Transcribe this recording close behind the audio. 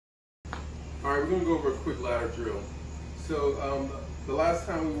All right, we're gonna go over a quick ladder drill. So the last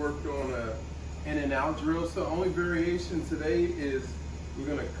time we worked on a in and out drill, so the only variation today is we're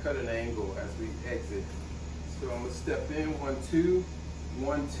gonna cut an angle as we exit. So I'm gonna step in, 1, 2,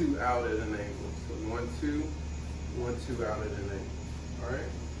 1, 2 out at an angle. So 1, 2, 1, 2 out at an angle. All right.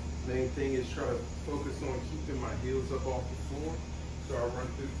 Main thing is try to focus on keeping my heels up off the floor. So I'll run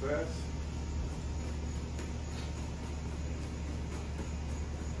through fast.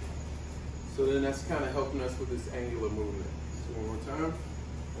 So then that's kind of helping us with this angular movement. So one more time.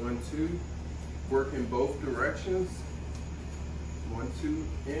 1, 2. Work in both directions. 1, 2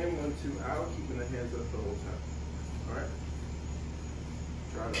 in, 1, 2 out. Keeping the hands up the whole time. All right.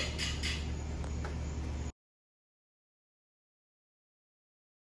 Try it out.